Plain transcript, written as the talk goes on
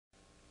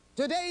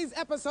Today's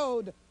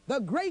episode, the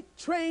great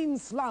train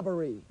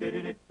slobbery.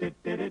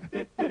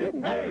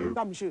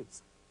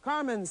 Gumshoes.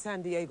 Carmen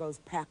Sandiego's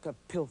pack of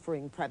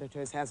pilfering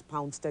predators has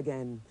pounced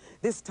again.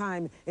 This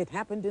time, it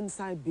happened in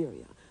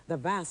Siberia, the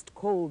vast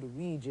cold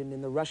region in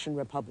the Russian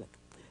Republic.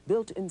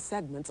 Built in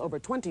segments over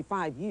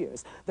 25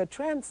 years, the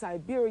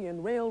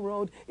Trans-Siberian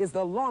Railroad is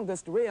the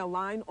longest rail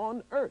line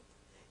on Earth.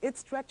 It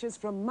stretches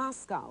from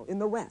Moscow in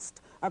the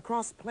west,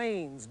 across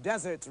plains,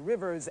 deserts,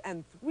 rivers,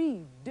 and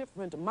 3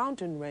 different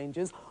mountain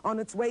ranges on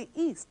its way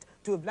east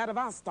to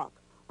Vladivostok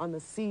on the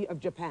Sea of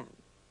Japan.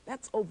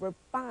 That's over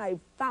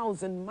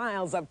 5,000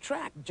 miles of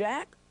track,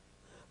 Jack.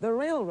 The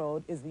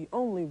railroad is the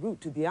only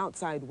route to the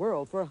outside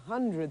world for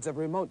hundreds of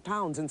remote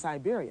towns in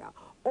Siberia,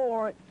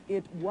 or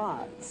it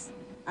was,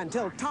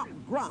 until Top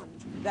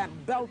Grunge, that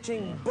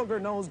belching,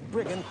 booger-nosed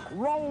brigand,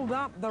 rolled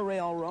up the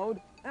railroad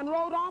and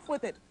rode off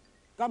with it.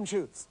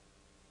 Gumshoes,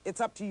 it's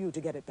up to you to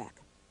get it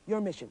back.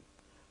 Your mission,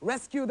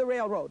 rescue the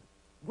railroad,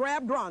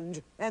 grab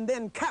Grunge, and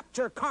then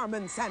capture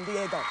Carmen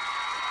Sandiego.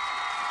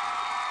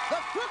 The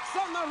crooks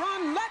on the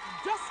run, let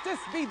justice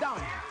be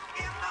done.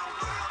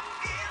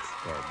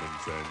 Carmen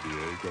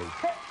Sandiego.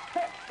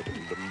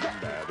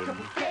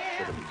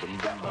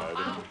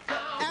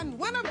 And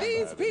one of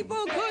these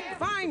people could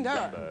find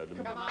her.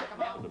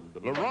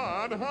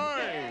 LaRon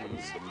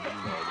Hines.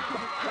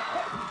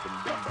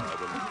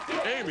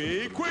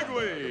 Amy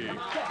Quigley.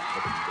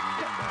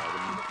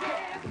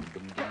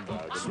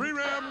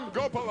 Sriram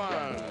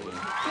Gopalan.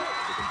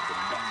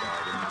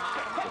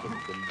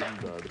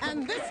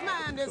 And this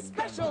man is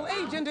special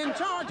agent in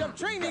charge of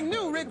training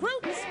new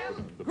recruits,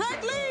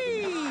 Greg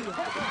Lee.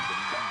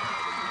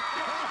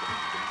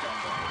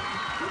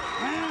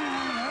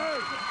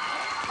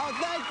 Oh,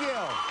 thank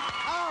you.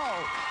 Oh,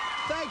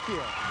 thank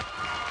you.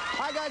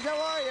 Hi, guys. How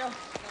are you?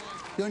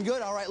 Doing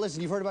good? All right,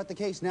 listen, you've heard about the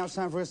case. Now it's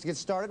time for us to get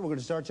started. We're going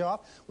to start you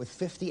off with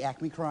 50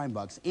 ACME crime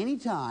bucks.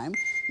 Anytime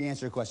you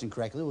answer a question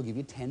correctly, we'll give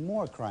you 10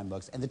 more crime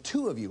bucks. And the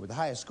 2 of you with the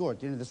highest score at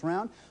the end of this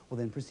round will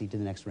then proceed to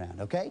the next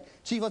round, okay?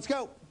 Chief, let's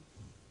go.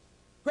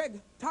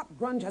 Greg, Top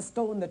Grunge has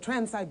stolen the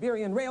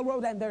Trans-Siberian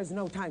Railroad, and there's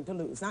no time to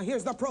lose. Now,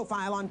 here's the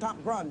profile on Top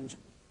Grunge.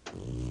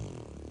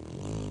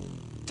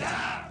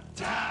 Top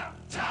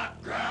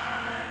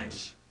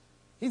Grunge!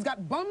 He's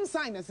got bum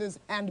sinuses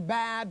and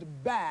bad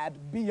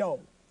B.O.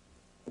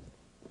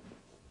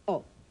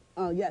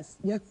 Yes.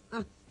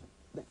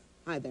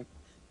 Hi there.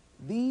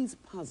 These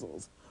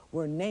puzzles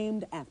were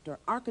named after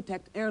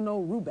architect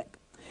Erno Rubik.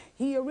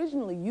 He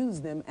originally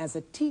used them as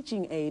a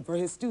teaching aid for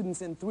his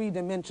students in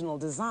 3-dimensional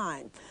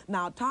design.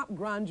 Now, Top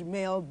Grunge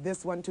mailed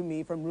this one to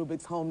me from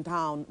Rubik's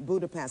hometown,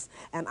 Budapest,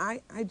 and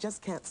I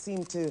just can't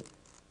seem to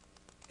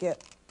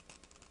get...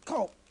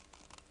 Oh,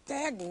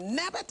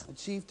 dag-nabbit!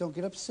 Chief, don't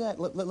get upset.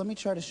 Let me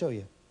try to show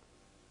you.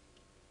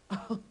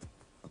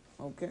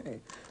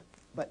 Okay,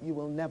 but you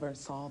will never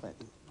solve it.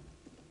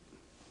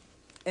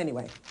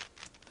 Anyway,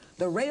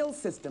 the rail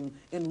system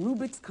in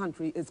Rubik's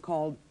country is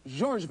called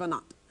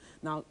Georgievnot.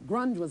 Now,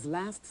 Grunge was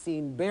last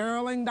seen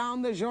barreling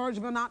down the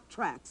Georgievnot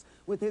tracks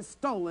with his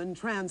stolen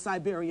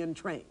Trans-Siberian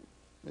train.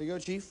 There you go,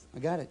 Chief. I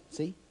got it.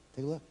 See?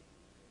 Take a look.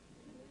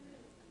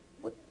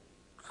 What?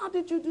 How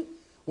did you do?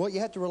 Well, you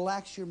have to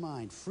relax your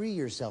mind. Free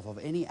yourself of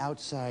any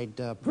outside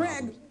Greg!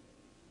 problems.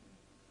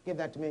 Give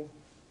that to me.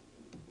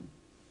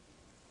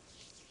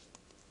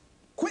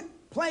 Quit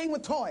playing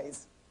with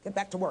toys. Get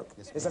back to work.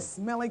 Yes, There's a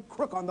smelly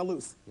crook on the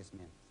loose. Yes,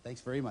 ma'am.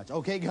 Thanks very much.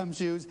 Okay,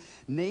 Gumshoes,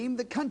 name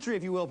the country,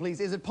 if you will, please.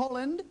 Is it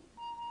Poland,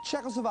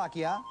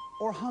 Czechoslovakia,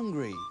 or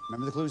Hungary?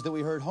 Remember the clues that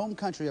we heard? Home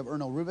country of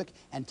Erno Rubik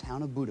and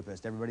town of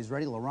Budapest. Everybody's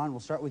ready? LaRon, we'll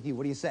start with you.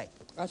 What do you say?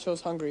 I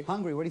chose Hungary.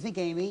 Hungary. What do you think,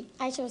 Amy?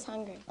 I chose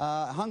Hungary.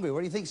 Hungary.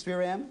 What do you think,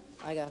 Sriram?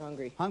 I got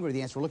Hungary. Hungary.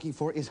 The answer we're looking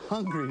for is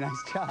Hungary. Nice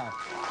job.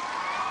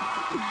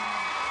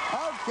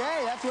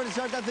 Okay, that's where to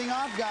start that thing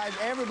off, guys.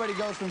 Everybody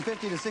goes from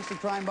 50 to 60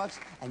 crime bucks,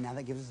 and now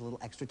that gives us a little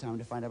extra time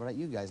to find out about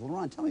you guys.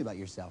 LaRon, tell me about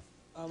yourself.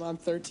 I'm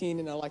 13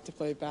 and I like to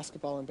play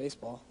basketball and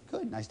baseball.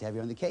 Good. Nice to have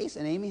you on the case.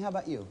 And Amy, how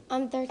about you?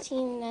 I'm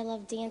 13 and I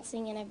love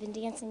dancing, and I've been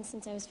dancing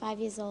since I was 5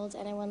 years old,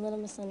 and I won Little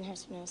Miss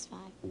Lyndhurst when I was 5.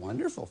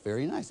 Wonderful.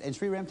 Very nice. And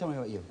Sriram, tell me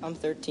about you. I'm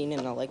 13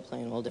 and I like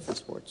playing all different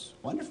sports.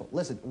 Wonderful.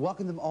 Listen,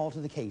 welcome them all to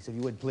the case, if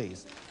you would,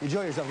 please.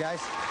 Enjoy yourself,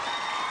 guys.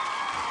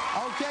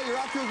 Okay, you're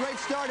off to a great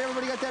start.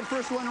 Everybody got that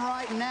first one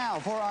right. Now,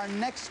 for our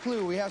next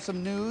clue, we have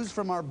some news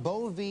from our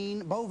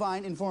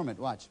bovine informant.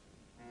 Watch.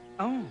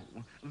 Oh,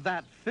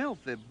 that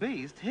filthy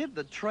beast hid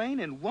the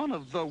train in one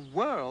of the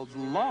world's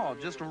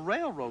largest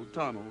railroad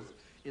tunnels.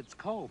 It's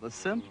called the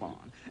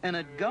Simplon, and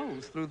it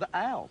goes through the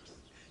Alps.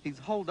 He's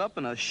holed up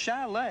in a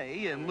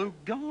chalet in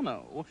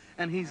Lugano,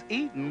 and he's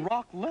eating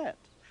raclette.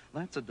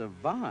 That's a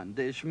divine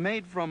dish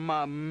made from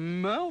my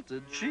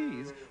melted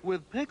cheese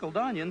with pickled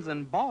onions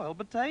and boiled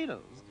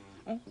potatoes.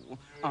 Oh,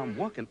 I'm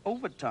working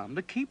overtime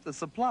to keep the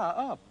supply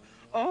up.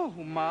 Oh,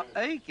 my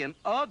aching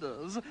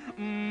udders.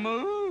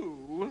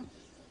 Moo.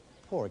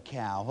 Poor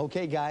cow.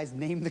 Okay, guys,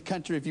 name the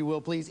country, if you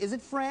will, please. Is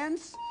it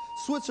France,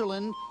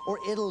 Switzerland, or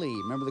Italy?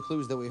 Remember the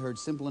clues that we heard?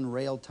 Simple and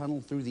rail tunnel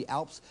through the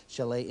Alps,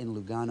 chalet in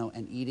Lugano,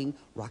 and eating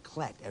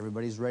raclette.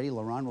 Everybody's ready.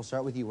 Laurent, we'll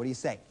start with you. What do you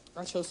say?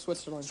 I chose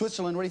Switzerland.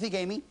 Switzerland. What do you think,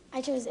 Amy? I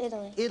chose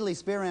Italy. Italy.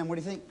 Spiram, what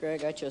do you think?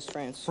 Greg, I chose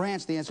France.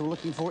 France. The answer we're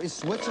looking for is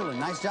Switzerland.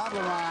 Nice job,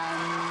 Laurent.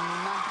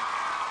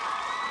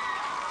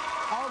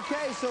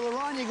 Okay, so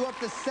Laurent, you go up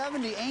to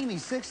 70, Amy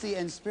 60,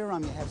 and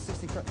Spiram, you have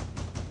 60.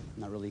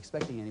 I'm not really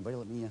expecting anybody.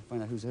 Let me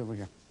find out who's over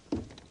here.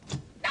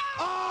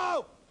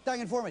 Oh! Dying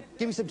informant,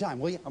 give me some time,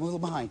 will you? I'm a little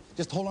behind.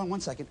 Just hold on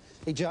 1 second.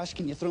 Hey, Josh,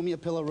 can you throw me a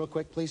pillow real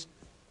quick, please?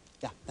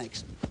 Yeah,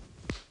 thanks.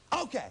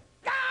 Okay.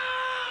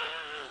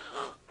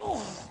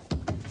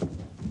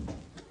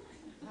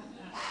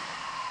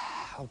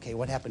 Okay,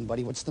 what happened,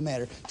 buddy? What's the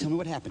matter? Tell me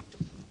what happened.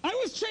 I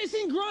was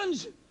chasing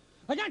Grunge.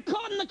 I got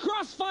caught in the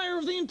crossfire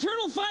of the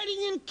internal fighting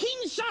in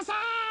Kinshasa!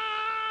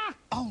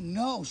 Oh,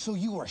 no, so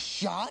you were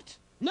shot?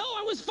 No,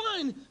 I was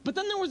fine, but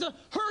then there was a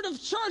herd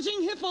of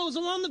charging hippos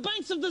along the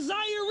banks of the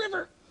Zaire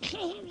River.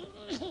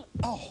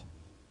 Oh,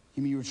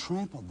 you mean you were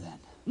trampled then?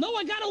 No,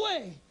 I got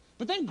away.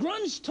 But then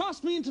Grunge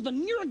tossed me into the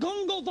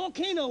Nyiragongo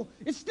volcano.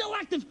 It's still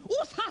active.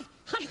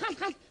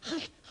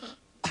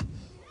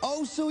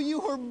 Oh, so you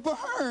were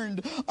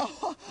burned.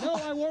 Oh. No,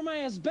 I wore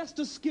my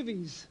asbestos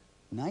skivvies.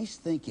 Nice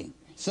thinking.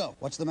 So,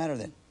 what's the matter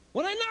then?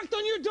 When I knocked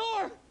on your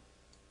door,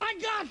 I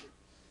got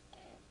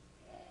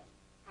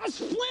a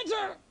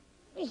splinter.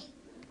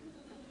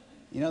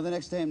 You know, the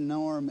next time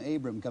Norm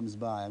Abram comes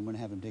by, I'm going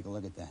to have him take a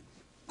look at that.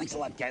 Thanks a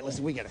lot, guy.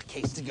 Listen, we got a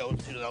case to go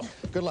to, though.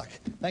 Good luck.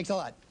 Thanks a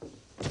lot.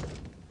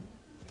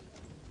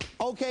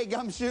 Okay,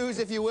 gumshoes,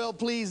 if you will,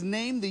 please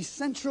name the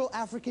Central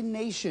African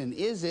nation.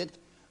 Is it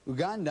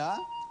Uganda,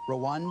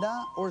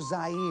 Rwanda, or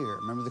Zaire?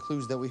 Remember the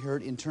clues that we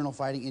heard? Internal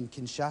fighting in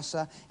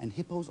Kinshasa and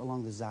hippos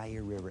along the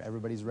Zaire River.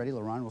 Everybody's ready?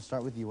 Laurent, we'll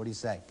start with you. What do you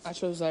say? I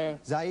chose Zaire.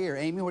 Zaire.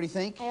 Amy, what do you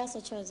think? I also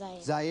chose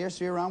Zaire. Zaire.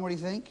 Sriram, what do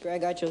you think?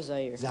 Greg, I chose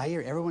Zaire.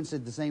 Zaire. Everyone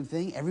said the same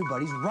thing.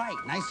 Everybody's right.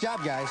 Nice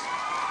job, guys.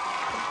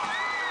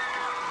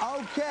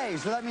 Okay,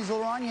 so that means,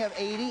 Laurent, you have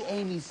 80,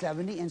 Amy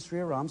 70, and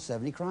Sriram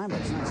 70 crime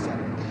bucks. Nice job.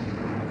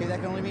 Okay, that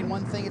can only mean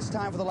one thing. It's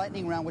time for the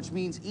lightning round, which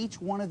means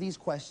each one of these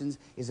questions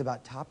is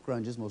about top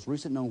grunge's most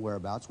recent known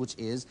whereabouts, which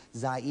is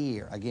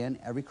Zaire. Again,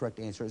 every correct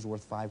answer is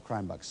worth 5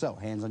 crime bucks. So,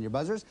 hands on your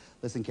buzzers.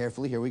 Listen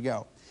carefully. Here we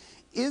go.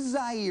 Is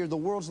Zaire the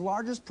world's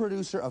largest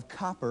producer of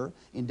copper,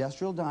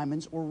 industrial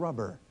diamonds, or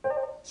rubber?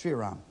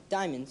 Sriram.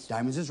 Diamonds.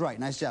 Diamonds is right.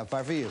 Nice job.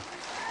 5 for you.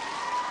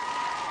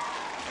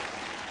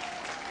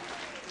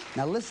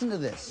 Now listen to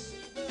this.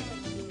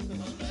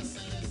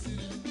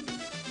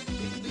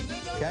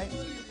 Okay?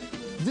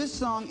 This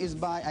song is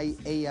by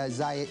a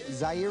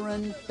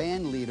Zairean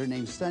band leader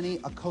named Sonny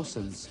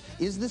Akosans.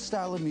 Is this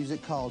style of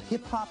music called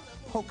hip-hop,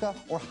 polka,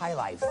 or high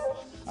life?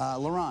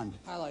 Laurent.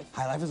 High life.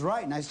 High life is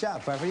right. Nice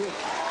job. 5 for you.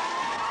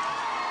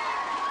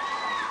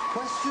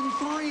 Question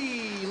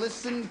 3.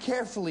 Listen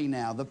carefully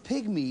now. The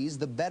Pygmies,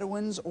 the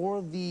Bedouins,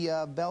 or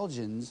the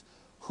Belgians,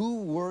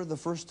 who were the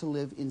first to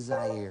live in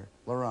Zaire?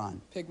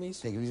 Laurent.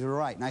 Pygmies. Pygmies were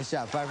right. Nice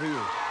job. 5 for you.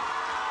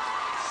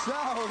 So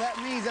that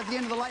means at the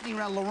end of the lightning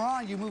round,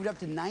 Laurent, you moved up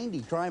to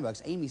 90 crime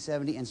bucks, Amy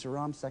 70, and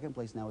Sriram second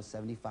place now with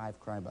 75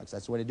 crime bucks.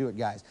 That's the way to do it,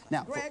 guys.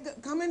 Now, Greg,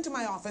 come into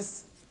my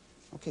office.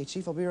 okay,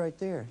 Chief, I'll be right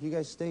there. You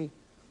guys stay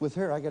with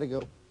her. I gotta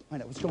go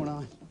find out what's going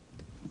on.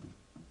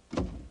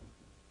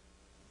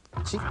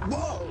 Chief,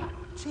 whoa!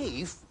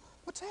 Chief,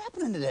 what's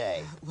happening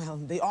today? Well,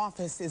 the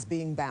office is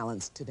being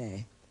balanced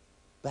today.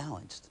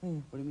 Balanced?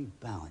 What do you mean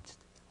balanced?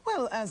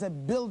 Well, as a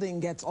building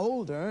gets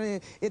older,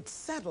 it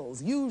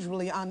settles,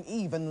 usually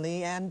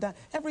unevenly, and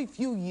every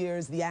few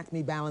years, the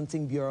ACME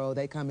Balancing Bureau,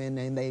 they come in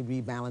and they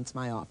rebalance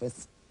my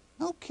office.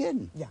 No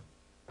kidding. Yeah.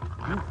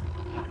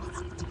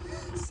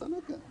 Son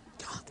of a...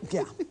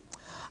 Yeah.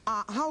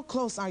 How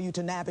close are you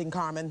to nabbing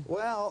Carmen?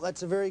 Well,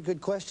 that's a very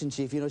good question,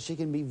 Chief. You know, she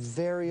can be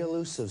very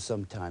elusive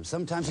sometimes.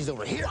 Sometimes she's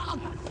over here,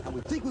 and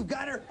we think we've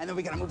got her, and then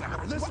we gotta move back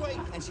over this way,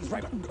 and she's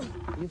right...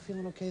 You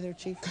feeling okay there,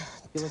 Chief?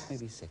 You look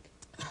maybe sick.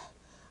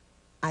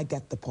 I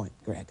get the point,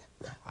 Greg.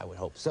 I would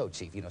hope so,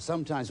 Chief. You know,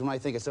 sometimes when I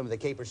think of some of the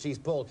capers she's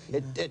pulled,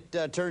 it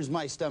turns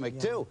my stomach,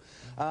 too.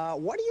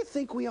 What do you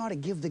think we ought to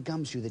give the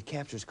gumshoe that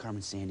captures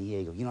Carmen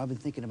Sandiego? You know, I've been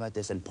thinking about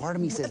this, and part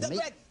of me says...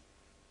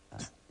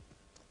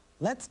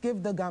 Let's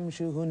give the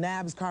gumshoe who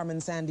nabs Carmen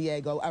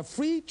Sandiego a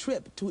free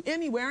trip to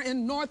anywhere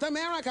in North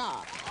America.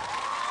 Yeah.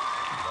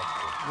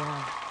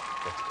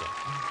 That's good.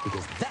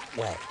 Because that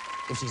way,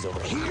 if she's over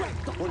here,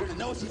 we're gonna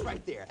know she's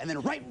right there. And then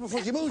right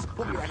before she moves,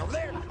 we'll be right over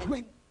there.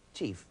 And...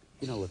 Chief,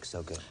 you don't look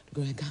so good.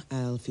 Greg,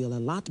 I'll feel a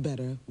lot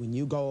better when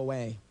you go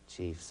away.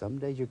 Chief,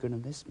 someday you're gonna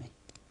miss me.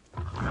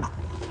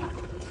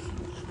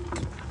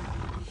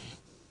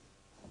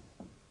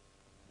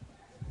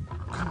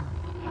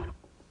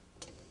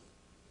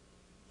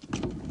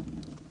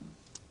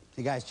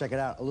 Hey guys, check it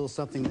out. A little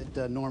something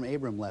that Norm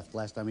Abram left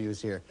last time he was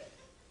here.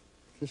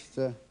 Just,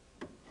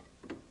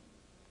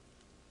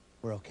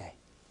 we're okay.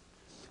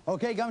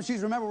 Okay,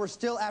 Gumshoes, remember, we're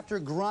still after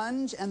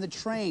Grunge and the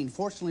train.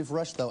 Fortunately for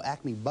us, though,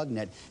 ACME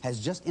BugNet has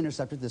just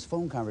intercepted this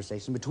phone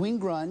conversation between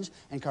Grunge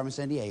and Carmen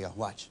Sandiego.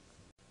 Watch.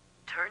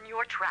 Turn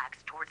your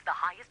tracks towards the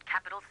highest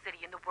capital city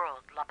in the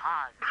world, La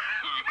Paz.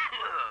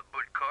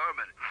 But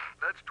Carmen,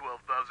 that's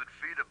 12,000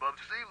 feet above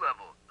sea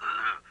level.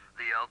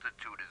 The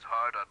altitude is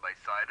hard on my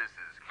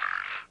sinuses.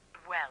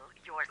 Well,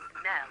 your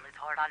smell is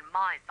hard on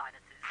my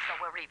sinuses, so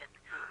we're even.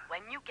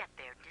 When you get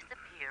there,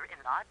 disappear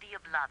in La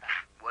Diablada.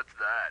 What's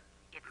that?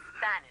 It's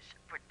Spanish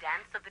for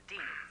Dance of the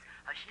Demons,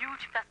 a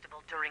huge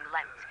festival during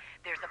Lent.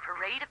 There's a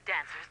parade of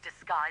dancers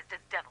disguised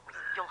as devils.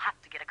 You'll have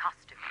to get a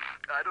costume.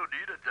 I don't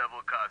need a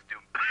devil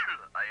costume.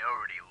 I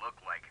already look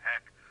like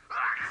heck.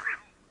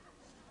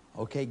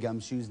 Okay,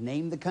 Gumshoes,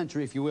 name the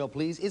country, if you will,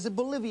 please. Is it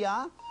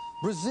Bolivia,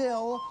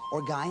 Brazil,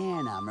 or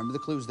Guyana? Remember the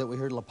clues that we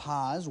heard: La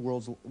Paz,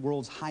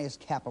 world's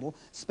highest capital,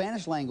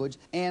 Spanish language,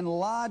 and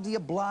La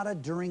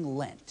Diablada during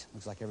Lent.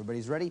 Looks like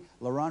everybody's ready.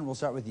 Laron, we'll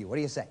start with you. What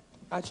do you say?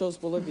 I chose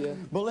Bolivia.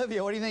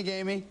 Bolivia. What do you think,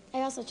 Amy? I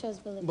also chose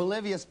Bolivia.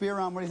 Bolivia.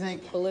 Spiron, what do you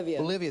think? Bolivia.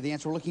 Bolivia. The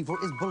answer we're looking for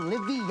is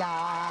Bolivia.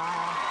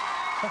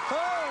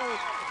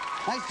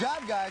 Nice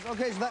job, guys.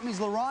 Okay, so that means,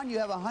 Laron, you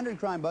have 100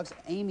 crime bucks,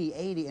 Amy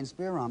 80, and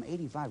Spiron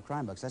 85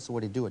 crime bucks. That's the way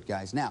to do it,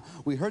 guys. Now,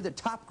 we heard that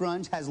Top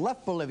Grunge has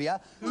left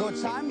Bolivia, so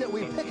it's time that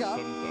we pick up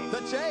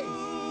the chase.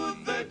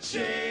 The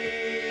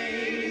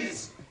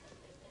chase.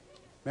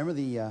 Remember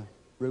the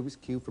Rubik's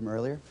Cube from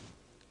earlier?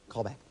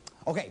 Call back.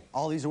 Okay,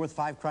 all these are worth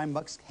 5 crime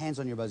bucks. Hands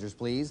on your buzzers,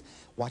 please.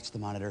 Watch the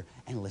monitor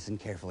and listen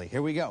carefully.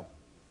 Here we go.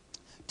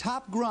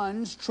 Top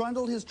Grunge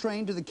trundled his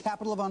train to the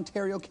capital of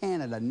Ontario,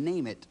 Canada.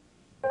 Name it.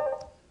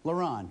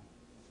 Laron.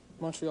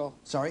 Montreal.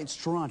 Sorry, it's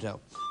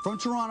Toronto. From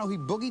Toronto, he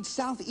boogied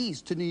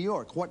southeast to New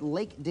York. What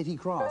lake did he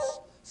cross?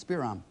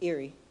 Spiron.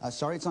 Erie.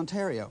 Sorry, it's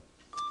Ontario.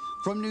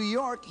 From New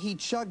York, he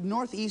chugged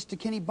northeast to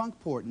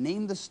Kennebunkport.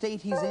 Name the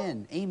state he's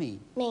in. Amy.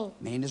 Maine.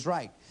 Maine is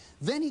right.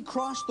 Then he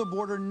crossed the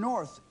border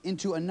north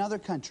into another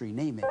country.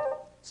 Name it.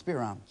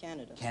 Spiron.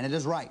 Canada.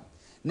 Canada's right.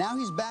 Now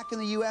he's back in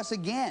the U.S.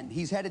 again.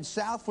 He's headed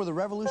south for the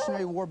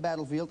Revolutionary War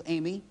battlefield.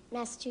 Amy?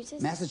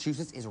 Massachusetts.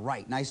 Massachusetts is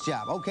right. Nice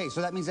job. Okay, so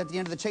that means at the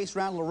end of the chase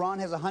round, Laron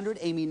has 100,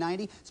 Amy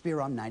 90,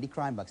 Spiron 90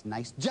 crime bucks.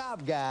 Nice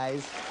job,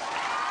 guys.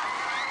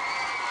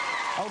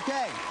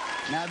 Okay,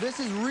 now this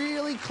is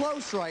really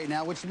close right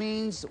now, which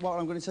means what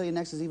I'm going to tell you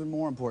next is even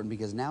more important,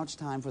 because now it's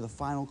time for the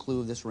final clue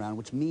of this round,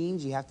 which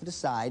means you have to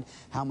decide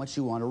how much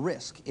you want to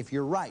risk. If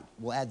you're right,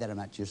 we'll add that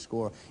amount to your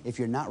score. If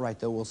you're not right,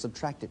 though, we'll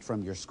subtract it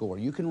from your score.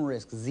 You can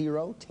risk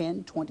 0,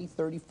 10, 20,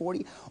 30,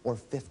 40, or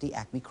 50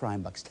 ACME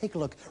crime bucks. Take a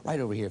look right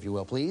over here, if you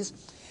will, please.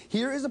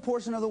 Here is a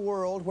portion of the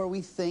world where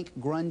we think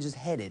Grunge is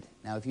headed.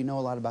 Now, if you know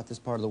a lot about this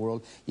part of the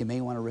world, you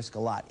may want to risk a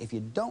lot. If you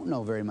don't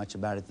know very much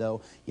about it,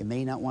 though, you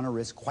may not want to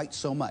risk quite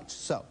so much.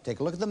 So, take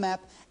a look at the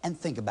map and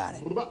think about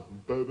it.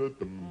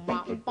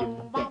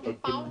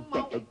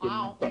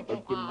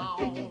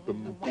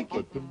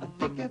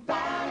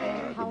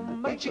 How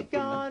much you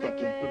gonna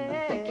risk?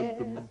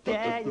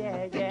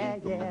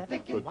 Yeah.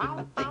 Think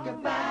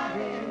about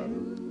it.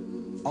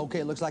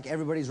 Okay, looks like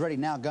everybody's ready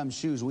now,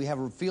 Gumshoes. We have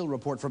a field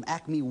report from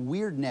ACME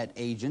WeirdNet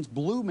agents,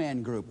 Blue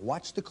Man Group.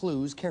 Watch the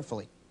clues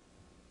carefully.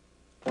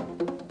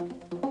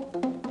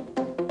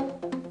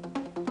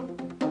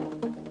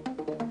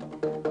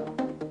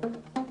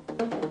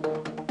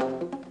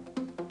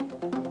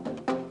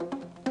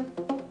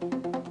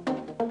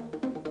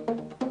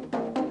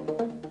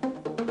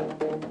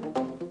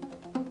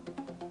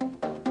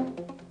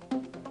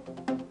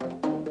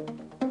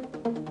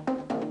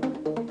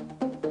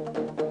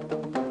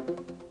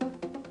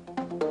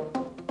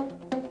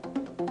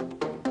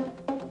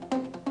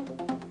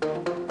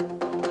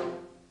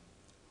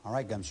 All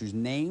right, Gumshoes,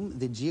 name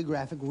the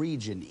geographic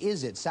region.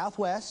 Is it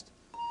Southwest,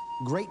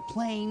 Great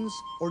Plains,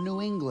 or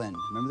New England?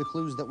 Remember the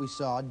clues that we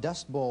saw: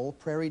 Dust Bowl,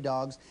 Prairie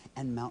Dogs,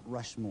 and Mount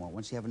Rushmore.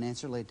 Once you have an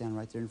answer, lay it down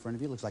right there in front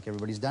of you. Looks like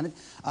everybody's done it.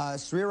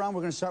 Sriram,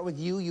 we're going to start with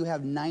you. You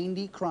have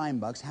 90 crime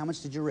bucks. How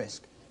much did you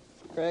risk?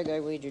 Craig, I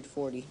wagered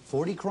 40.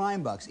 40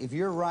 crime bucks. If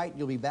you're right,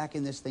 you'll be back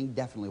in this thing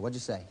definitely. What'd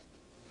you say?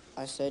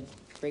 I said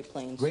Great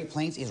Plains. Great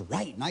Plains is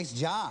right. Nice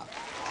job.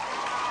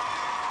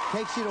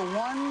 Takes you to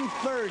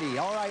 130.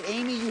 All right,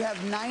 Amy, you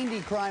have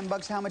 90 crime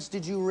bucks. How much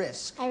did you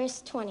risk? I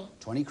risked 20.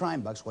 20 crime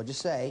bucks. What'd you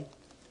say?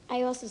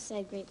 I also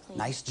said Great Plains.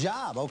 Nice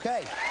job.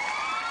 Okay.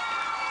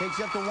 Takes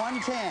you up to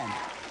 110.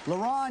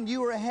 Laron,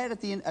 you were ahead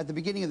at the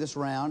beginning of this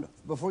round.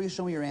 Before you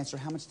show me your answer,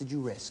 how much did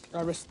you risk?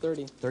 I risked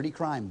 30. 30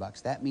 crime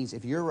bucks. That means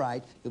if you're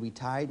right, you'll be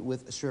tied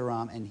with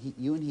Sriram, and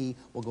you and he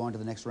will go on to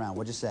the next round.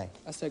 What'd you say?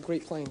 I said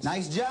Great Plains.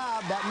 Nice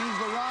job. That means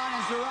Laron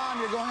and Sriram,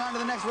 you're going on to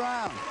the next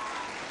round.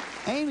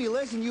 Amy,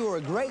 listen, you were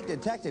a great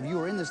detective. You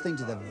were in this thing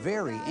to the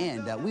very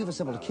end. We've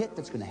assembled a kit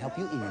that's going to help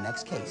you in your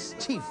next case.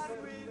 Chief.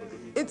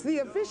 It's the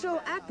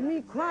official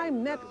ACME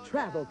Crime Net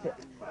travel kit,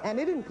 and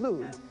it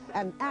includes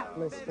an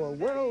atlas for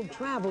world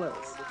travelers,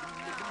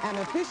 an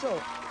official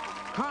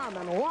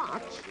Carmen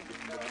watch,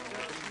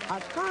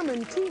 a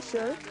Carmen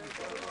t-shirt,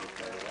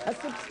 a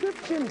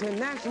subscription to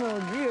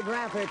National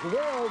Geographic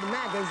World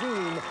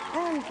Magazine,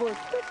 and for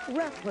quick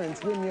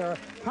reference when you're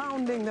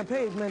pounding the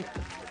pavement,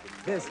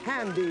 this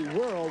handy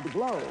world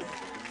globe.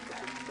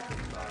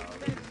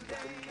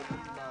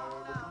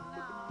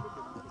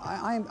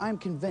 I'm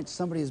convinced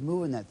somebody is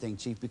moving that thing,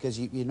 Chief, because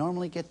you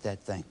normally get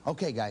that thing.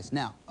 Okay, guys,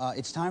 now,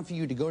 it's time for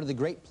you to go to the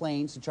Great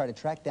Plains to try to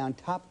track down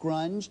Top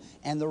Grunge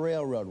and the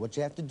railroad. What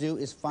you have to do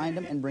is find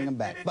them and bring them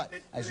back. But,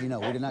 as you know,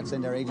 we did not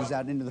send our agents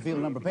out into the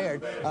field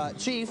unprepared.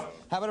 Chief,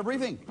 how about a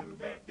briefing?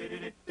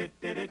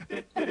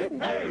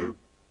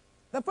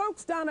 The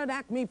folks down at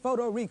ACME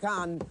Photo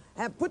Recon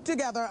have put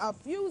together a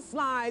few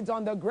slides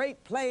on the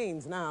Great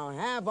Plains. Now,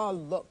 have a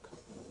look.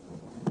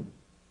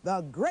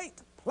 The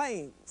Great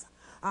Plains.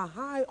 A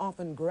high,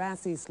 often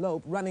grassy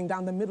slope running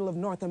down the middle of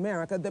North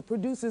America that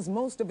produces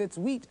most of its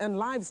wheat and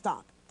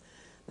livestock.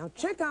 Now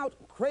check out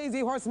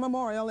Crazy Horse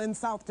Memorial in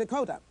South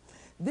Dakota.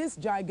 This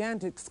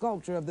gigantic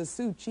sculpture of the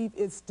Sioux chief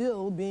is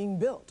still being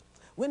built.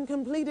 When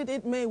completed,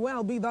 it may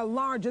well be the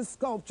largest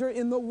sculpture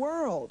in the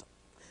world.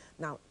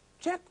 Now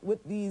check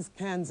with these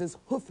Kansas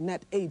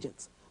hoofnet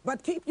agents,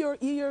 but keep your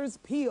ears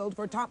peeled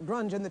for Top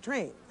Grunge in the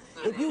train.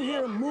 If you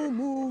hear moo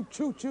moo,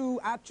 choo choo,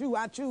 achoo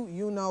achoo,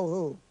 you know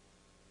who.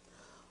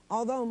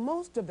 Although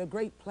most of the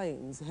Great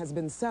Plains has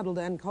been settled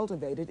and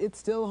cultivated, it's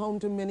still home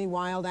to many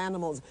wild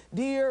animals.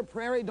 Deer,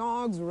 prairie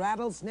dogs,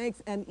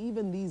 rattlesnakes, and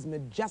even these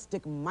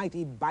majestic,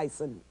 mighty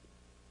bison.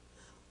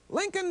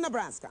 Lincoln,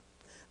 Nebraska.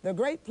 The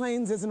Great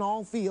Plains isn't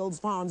all fields,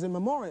 farms, and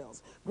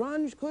memorials.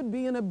 Grunge could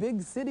be in a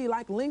big city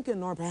like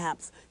Lincoln, or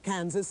perhaps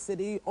Kansas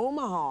City,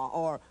 Omaha,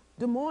 or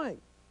Des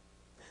Moines.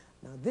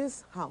 Now,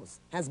 this house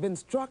has been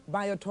struck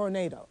by a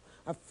tornado,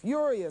 a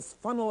furious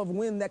funnel of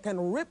wind that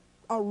can rip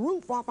a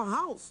roof off a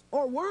house,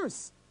 or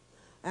worse.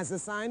 As the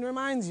sign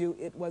reminds you,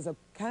 it was a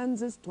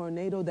Kansas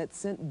tornado that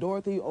sent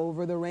Dorothy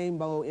over the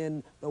rainbow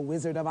in The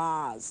Wizard of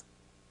Oz.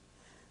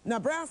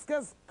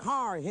 Nebraska's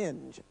Car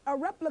Hinge, a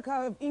replica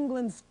of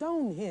England's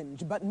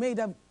Stonehenge, but made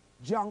of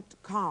junked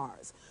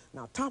cars.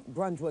 Now, Top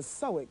Grunge was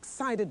so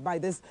excited by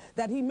this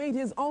that he made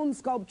his own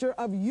sculpture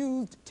of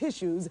used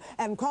tissues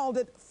and called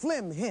it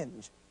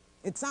Flimhinge.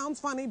 It sounds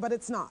funny, but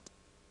it's not.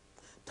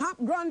 Top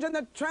Grunge and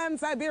the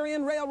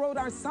Trans-Siberian Railroad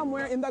are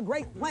somewhere in the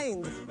Great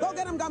Plains. Go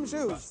get them,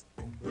 gumshoes.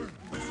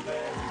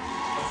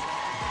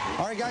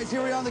 All right, guys,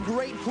 here we are on the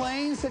Great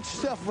Plains. Set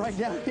yourself right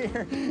down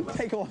here.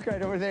 Take a walk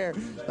right over there.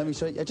 Let me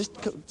show you. Just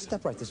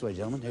step right this way,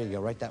 gentlemen. There you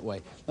go, right that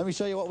way. Let me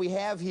show you what we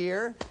have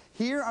here.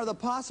 Here are the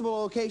possible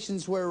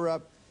locations where...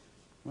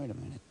 wait a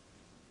minute.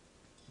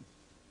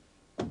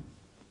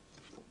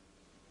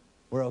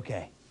 We're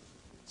okay.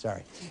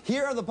 Sorry.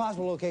 Here are the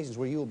possible locations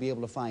where you will be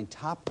able to find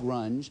Top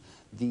Grunge,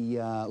 the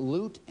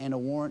loot, and a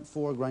warrant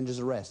for Grunge's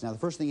arrest. Now, the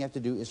first thing you have to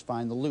do is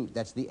find the loot.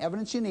 That's the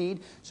evidence you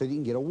need so you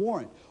can get a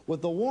warrant.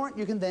 With the warrant,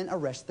 you can then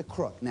arrest the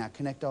crook. Now,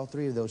 connect all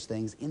three of those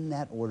things in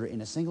that order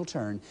in a single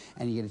turn,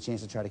 and you get a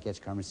chance to try to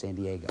catch Carmen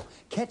Sandiego.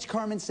 Catch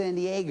Carmen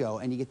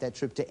Sandiego, and you get that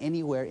trip to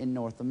anywhere in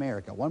North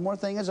America. One more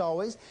thing, as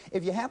always,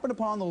 if you happen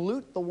upon the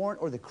loot, the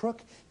warrant, or the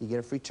crook, you get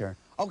a free turn.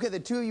 Okay, the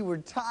two of you were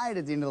tied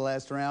at the end of the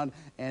last round,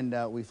 and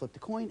we flipped a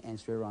coin, and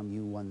Sriram,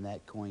 you won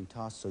that coin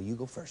toss, so you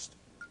go first.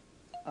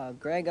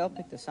 Greg, I'll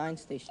pick the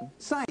science station.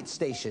 Science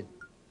station.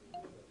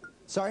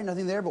 Sorry,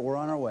 nothing there, but we're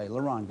on our way.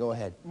 LaRon, go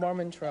ahead.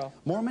 Mormon Trail.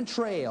 Mormon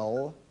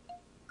Trail.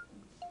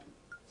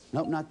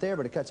 Nope, not there,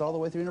 but it cuts all the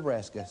way through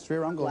Nebraska.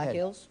 Sriram, go ahead. Black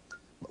Hills.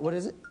 What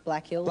is it?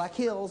 Black Hills. Black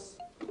Hills.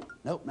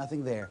 Nope,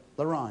 nothing there.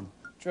 LaRon.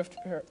 Drift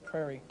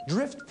Prairie.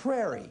 Drift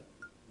Prairie.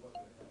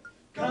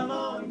 Come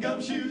on,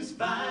 gumshoes,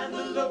 find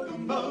the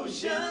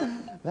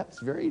locomotion. That's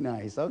very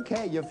nice.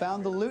 Okay, you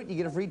found the loot. You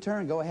get a free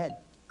turn. Go ahead.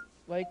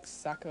 Lake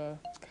Sakakawa.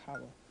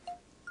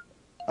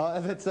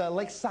 If it's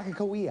Lake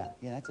Sakakawea.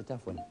 Yeah, that's a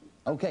tough one.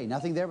 Okay,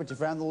 nothing there, but you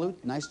found the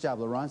loot. Nice job,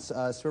 LaRon.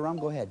 Sriram,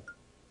 go ahead.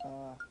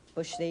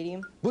 Bush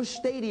Stadium. Bush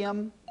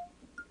Stadium.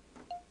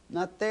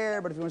 Not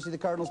there, but if you want to see the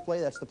Cardinals play,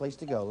 that's the place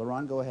to go.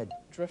 LaRon, go ahead.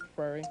 Drift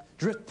Prairie.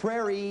 Drift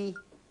Prairie.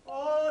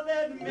 Oh,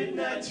 that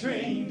midnight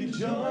train to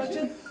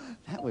Georgia.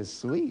 That was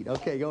sweet.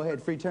 Okay, go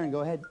ahead. Free turn. Go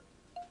ahead.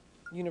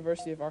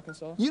 University of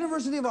Arkansas.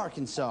 University of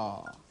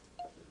Arkansas.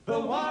 The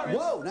warrant.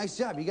 Whoa, nice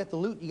job. You got the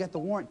loot. You got the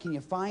warrant. Can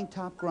you find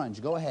Top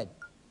Grunge? Go ahead.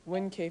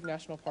 Wind Cave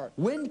National Park.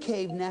 Wind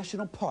Cave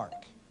National Park.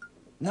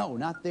 No,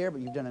 not there, but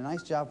you've done a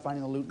nice job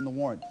finding the loot and the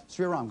warrant.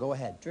 Sriram, go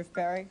ahead. Drift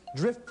Prairie.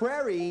 Drift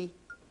Prairie.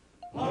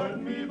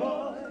 Pardon me,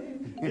 boy.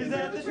 Is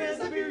that the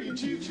Trans-Siberian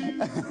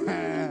choo-choo?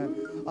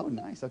 Oh,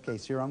 nice. Okay,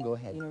 Sriram, go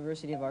ahead.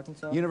 University of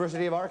Arkansas.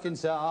 University of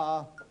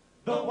Arkansas.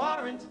 The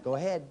warrant. Go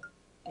ahead.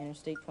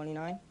 Interstate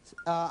 29.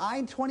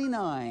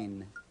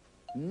 I-29.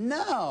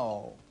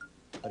 No.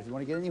 But if you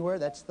want to get anywhere,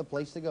 that's the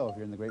place to go. If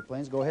you're in the Great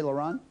Plains, go ahead,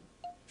 LaRon.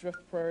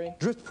 Drift Prairie.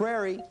 Drift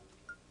Prairie.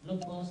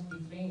 Look, boss, the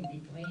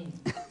train.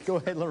 Go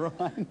ahead,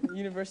 LaRon.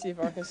 University of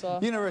Arkansas.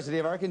 University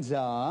of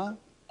Arkansas.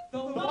 The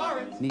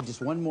warrant. Need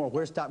just one more.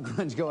 Where's Top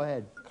Grunge? Go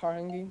ahead.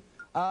 Carhenge.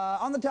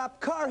 On the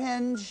top,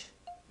 Carhenge.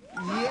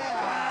 Yeah,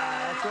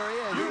 that's where he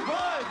is. You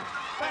won.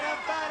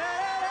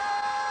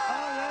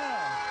 Oh,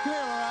 yeah. Come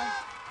here, LaRon.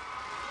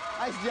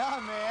 Nice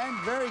job, man.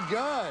 Very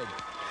good.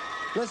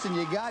 Listen,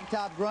 you got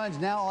Top Grunge.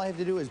 Now all I have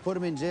to do is put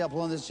him in jail,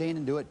 pull on this chain,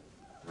 and do it.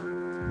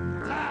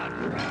 Top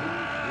Grunge.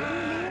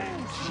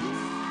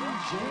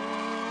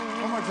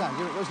 more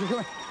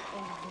time.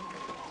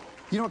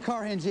 You know what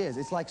car hinge is?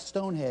 It's like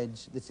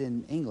Stonehenge that's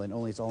in England,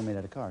 only it's all made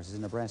out of cars. It's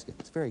in Nebraska.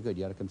 It's very good.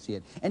 You ought to come see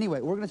it.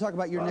 Anyway, we're going to talk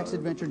about your next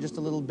adventure in just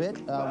a little bit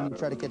when you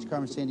try to catch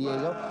Carmen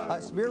Sandiego.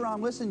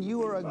 Spearrom, listen,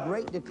 you are a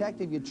great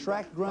detective. You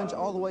tracked Grunge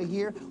all the way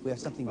here. We have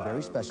something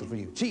very special for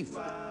you. Chief.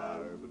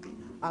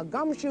 A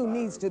gumshoe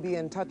needs to be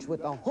in touch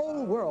with the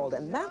whole world,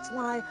 and that's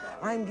why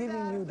I'm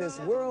giving you this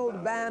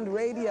world band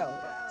radio,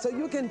 so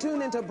you can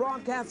tune into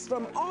broadcasts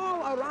from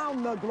all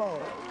around the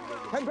globe.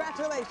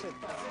 Congratulations.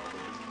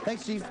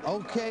 Thanks, Chief.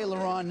 Okay,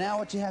 Laurent, now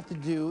what you have to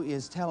do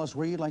is tell us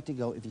where you'd like to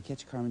go if you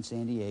catch Carmen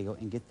Sandiego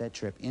and get that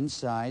trip.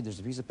 Inside, there's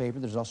a piece of paper,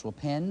 there's also a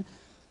pen.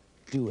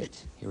 Do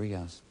it. Here he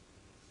goes.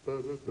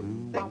 Where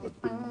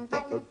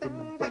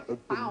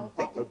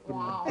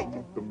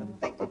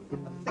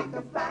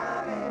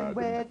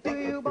do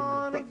you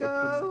want to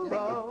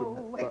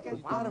go? I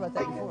thought about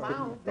that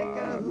before.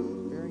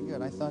 Very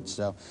good, I thought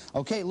so.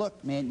 Okay,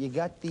 look, man, you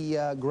got the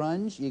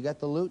Grunge, you got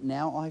the loot.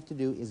 Now all I have to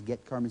do is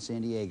get Carmen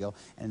Sandiego.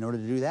 And in order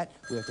to do that,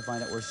 we have to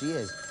find out where she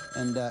is.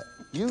 And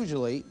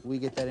usually, we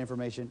get that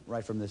information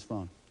right from this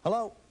phone.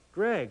 Hello?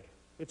 Greg,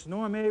 it's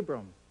Norm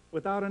Abram,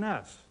 without an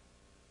S.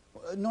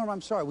 Norm,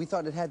 I'm sorry. We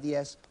thought it had the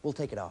S. We'll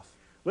take it off.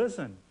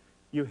 Listen,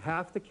 you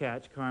have to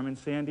catch Carmen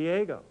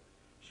Sandiego.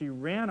 She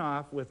ran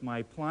off with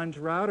my plunge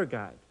router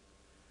guide.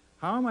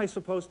 How am I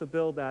supposed to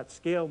build that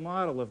scale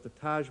model of the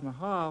Taj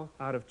Mahal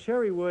out of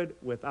cherry wood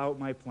without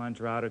my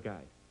plunge router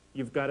guide?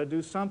 You've got to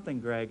do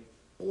something, Greg.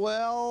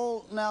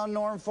 Well, now,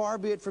 Norm, far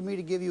be it for me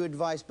to give you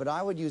advice, but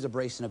I would use a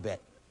brace and a bit.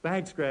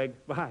 Thanks, Greg.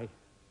 Bye.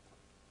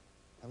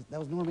 That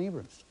was Norm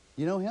Abrams.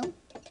 You know him?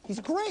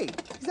 He's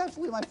great. He's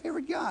absolutely my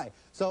favorite guy.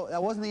 So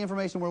that wasn't the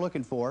information we're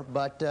looking for,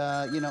 but,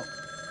 you know,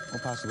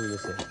 well, possibly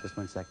this is. Just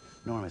one sec.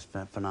 Norm is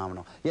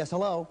phenomenal. Yes,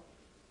 hello?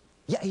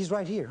 Yeah, he's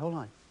right here. Hold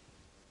on.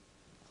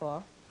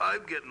 Hello?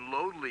 I'm getting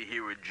lonely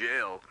here in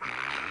jail.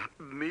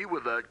 Me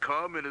without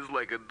Carmen is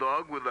like a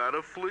dog without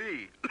a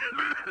flea.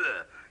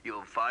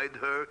 You'll find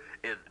her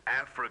in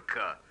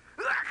Africa.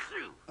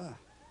 What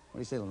do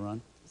you say,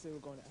 Laurent? I say we're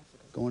going to Africa.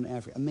 Going to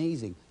Africa.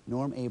 Amazing.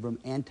 Norm Abram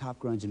and Top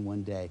Grunge in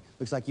one day.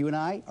 Looks like you and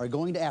I are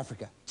going to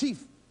Africa.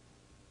 Chief.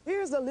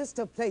 Here's a list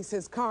of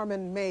places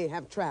Carmen may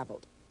have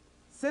traveled.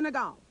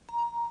 Senegal,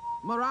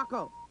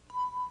 Morocco,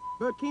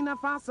 Burkina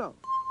Faso,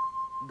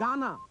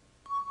 Ghana,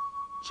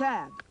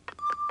 Chad,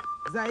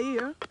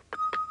 Zaire,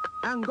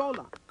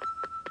 Angola,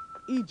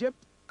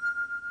 Egypt,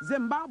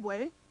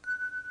 Zimbabwe,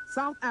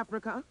 South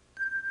Africa,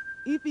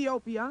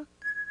 Ethiopia,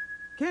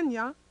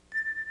 Kenya,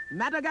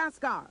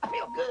 Madagascar. I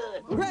feel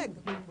good. Greg,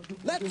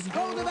 let's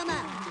go to the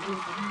map.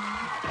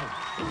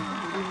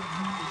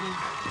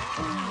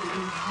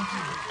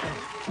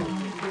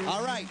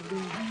 All right.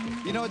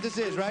 You know what this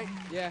is, right?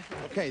 Yeah.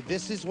 Okay,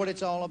 this is what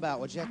it's all about.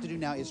 What you have to do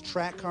now is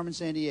track Carmen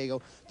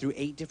Sandiego through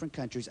 8 different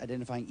countries,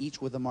 identifying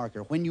each with a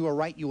marker. When you are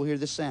right, you will hear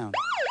this sound.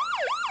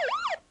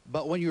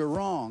 But when you're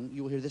wrong,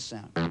 you will hear this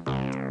sound.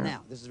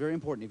 Now, this is very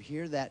important. If you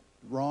hear that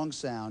wrong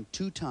sound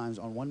 2 times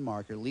on one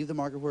marker, leave the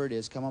marker where it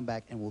is, come on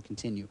back, and we'll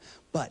continue.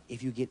 But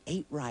if you get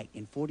 8 right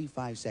in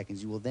 45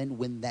 seconds, you will then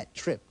win that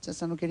trip. Does that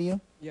sound okay to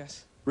you?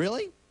 Yes.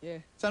 Really? Yeah.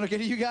 Sound okay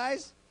to you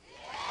guys?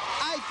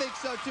 I think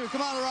so, too.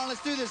 Come on, Laurent,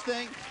 let's do this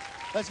thing.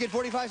 Let's get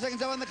 45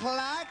 seconds up on the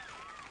clock.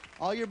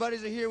 All your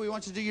buddies are here. We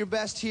want you to do your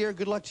best here.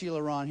 Good luck to you,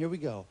 Laurent. Here we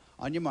go.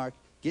 On your mark,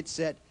 get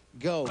set,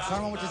 go.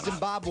 Carmen went to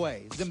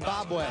Zimbabwe.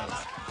 Zimbabwe.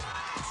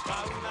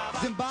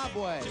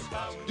 Zimbabwe.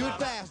 Do it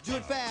fast. Do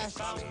it fast.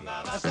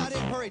 That's not it.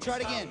 Hurry. Try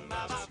it again.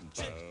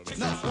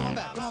 No, come on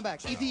back. Come on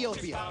back.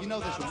 Ethiopia. You know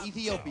this one.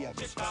 Ethiopia.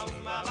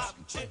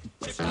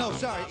 No,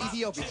 sorry.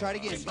 Ethiopia. Try it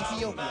again.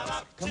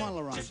 Ethiopia. Come on,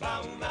 Laurent.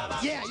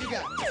 Yeah, you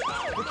got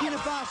it. Burkina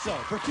Faso.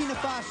 Burkina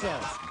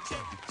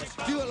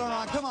Faso. Do it,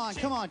 Laurent. Come on.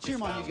 Come on. Cheer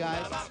 'em on, you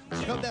guys.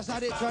 Nope, that's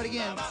not it. Try it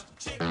again.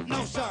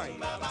 No, sorry.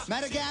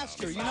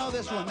 Madagascar. You know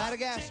this one.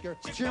 Madagascar.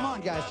 Cheer 'em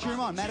on, guys. Cheer 'em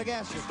on.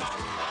 Madagascar.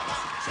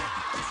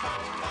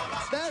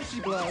 There she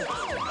blows.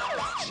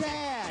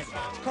 Chad.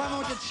 Carmen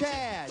went to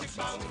Chad.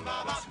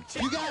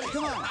 You got it.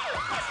 Come on.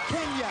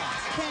 Kenya.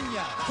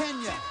 Kenya.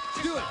 Kenya.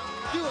 Do it.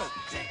 Do it.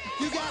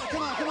 You got it.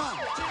 Come on. Come on.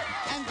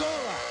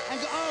 Angola.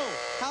 Oh,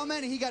 how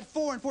many? He got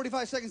 4 in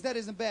 45 seconds. That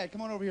isn't bad.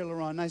 Come on over here,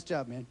 Laurent. Nice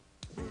job, man.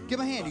 Give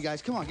him a hand, you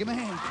guys. Come on. Give him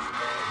a hand.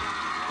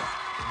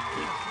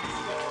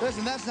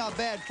 Listen, that's not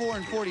bad, 4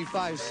 in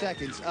 45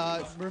 seconds.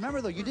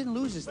 Remember, though, you didn't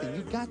lose this thing.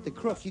 You got the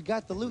crook. You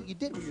got the loot. You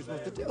did what you're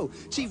supposed to do.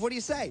 Chief, what do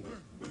you say?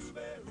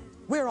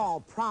 We're all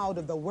proud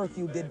of the work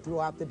you did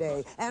throughout the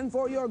day. And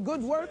for your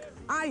good work,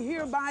 I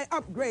hereby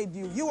upgrade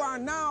you. You are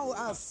now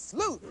a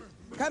sleuth.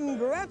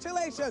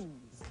 Congratulations.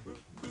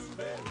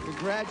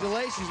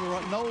 Congratulations.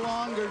 We're no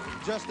longer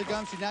just a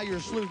gumshoe. Now you're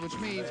a sleuth, which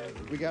means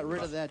we got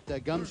rid of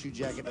that gumshoe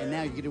jacket, and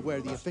now you get to wear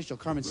the official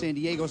Carmen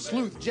Sandiego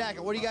sleuth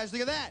jacket. What do you guys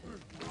think of that?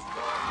 What's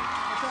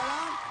that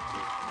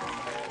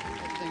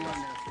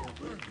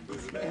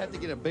on? I have to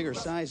get a bigger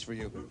size for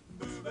you.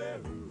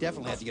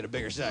 Definitely have to get a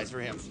bigger size for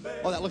him.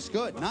 Oh, that looks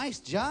good. Nice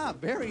job.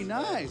 Very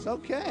nice.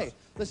 Okay.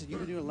 Listen, you've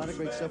been doing a lot of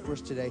great stuff for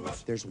us today.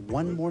 There's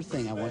one more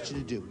thing I want you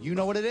to do. You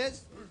know what it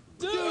is?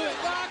 Do it,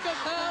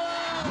 Rockefeller!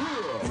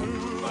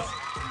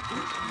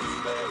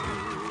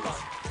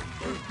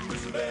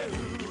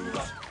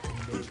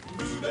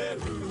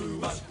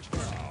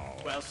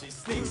 Well, she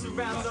sneaks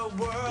around the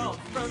world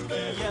from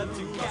Kiev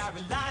to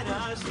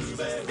Carolina. She's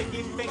a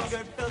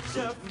sticky-fingered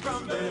filcher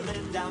from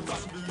Berlin down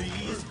to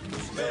Belize.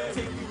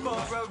 Take you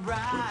for a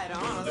ride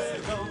on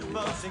a slow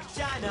boat to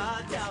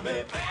China. Tell me,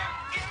 where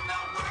in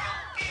the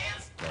world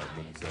is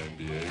Carmen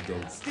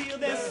Sandiego? steal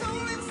their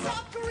soul in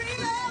South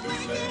Korea,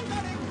 making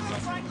money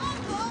looks like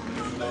Uncle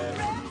from the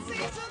Red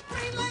Sea to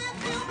Greenland.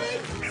 They'll be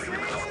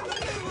singing the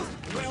blues.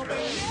 Well,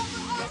 they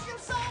never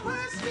Arkansas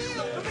her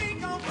steel. They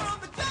come from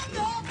the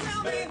jungle.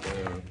 Tell me,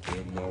 Where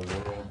in the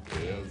world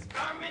is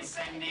Carmen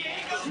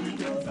Sandiego? She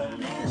goes from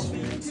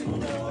Nashville to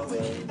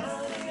Norway,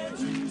 LA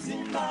to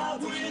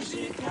Zimbabwe,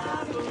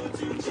 Chicago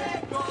to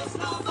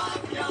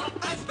Czechoslovakia.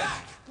 That's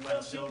back.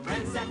 Well, she'll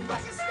ransack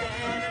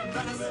Pakistan and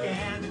run a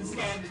scan in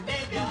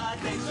Scandinavia.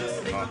 Then she'll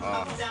stick them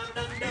up down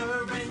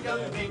under and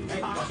go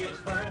big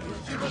pocket bird.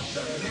 She was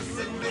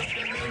the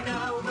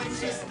misdemeanor when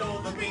she stole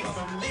the beans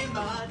from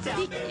Lima. Tell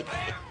me,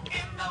 where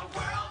in the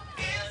world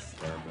is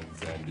Carmen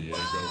Sandiego?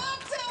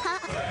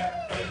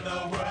 where in the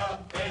world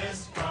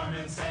is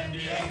Carmen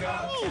Sandiego?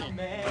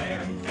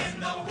 Where in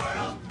the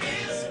world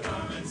is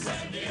Carmen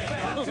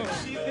Sandiego?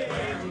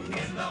 Where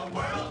in the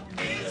world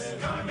is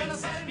Carmen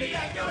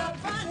Sandiego?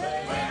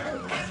 Where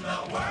in the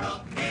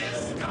world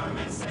is Carmen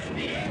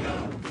Sandiego?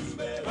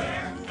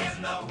 Where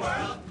in the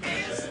world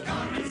is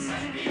Carmen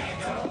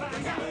Sandiego?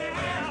 Where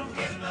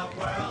in the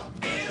world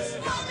is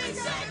Carmen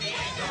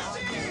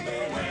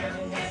Sandiego? Where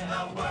in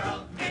the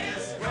world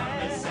is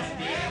Carmen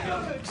Sandiego?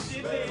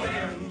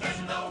 Where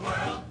in the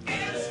world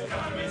is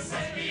Carmen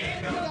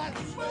Sandiego?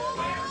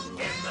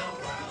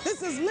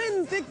 This is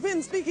Lynn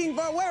Thigpen speaking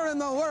for Where in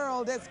the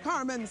World is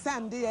Carmen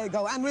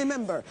Sandiego. And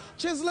remember,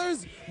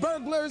 chiselers,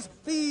 burglars,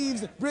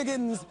 thieves,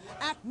 brigands,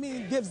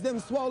 ACME gives them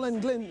swollen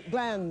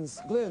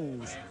glands.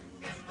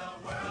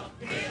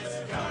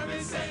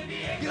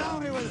 Get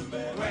on here with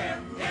it. Where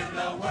in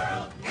the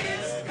world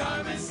is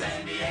Carmen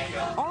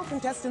Sandiego? All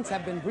contestants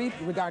have been briefed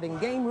regarding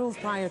game rules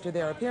prior to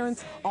their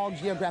appearance. All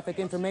geographic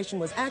information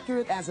was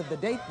accurate as of the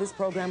date this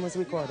program was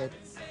recorded.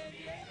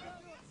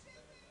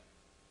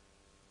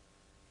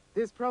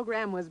 This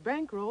program was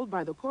bankrolled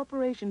by the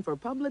Corporation for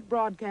Public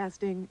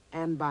Broadcasting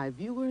and by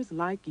viewers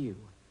like you.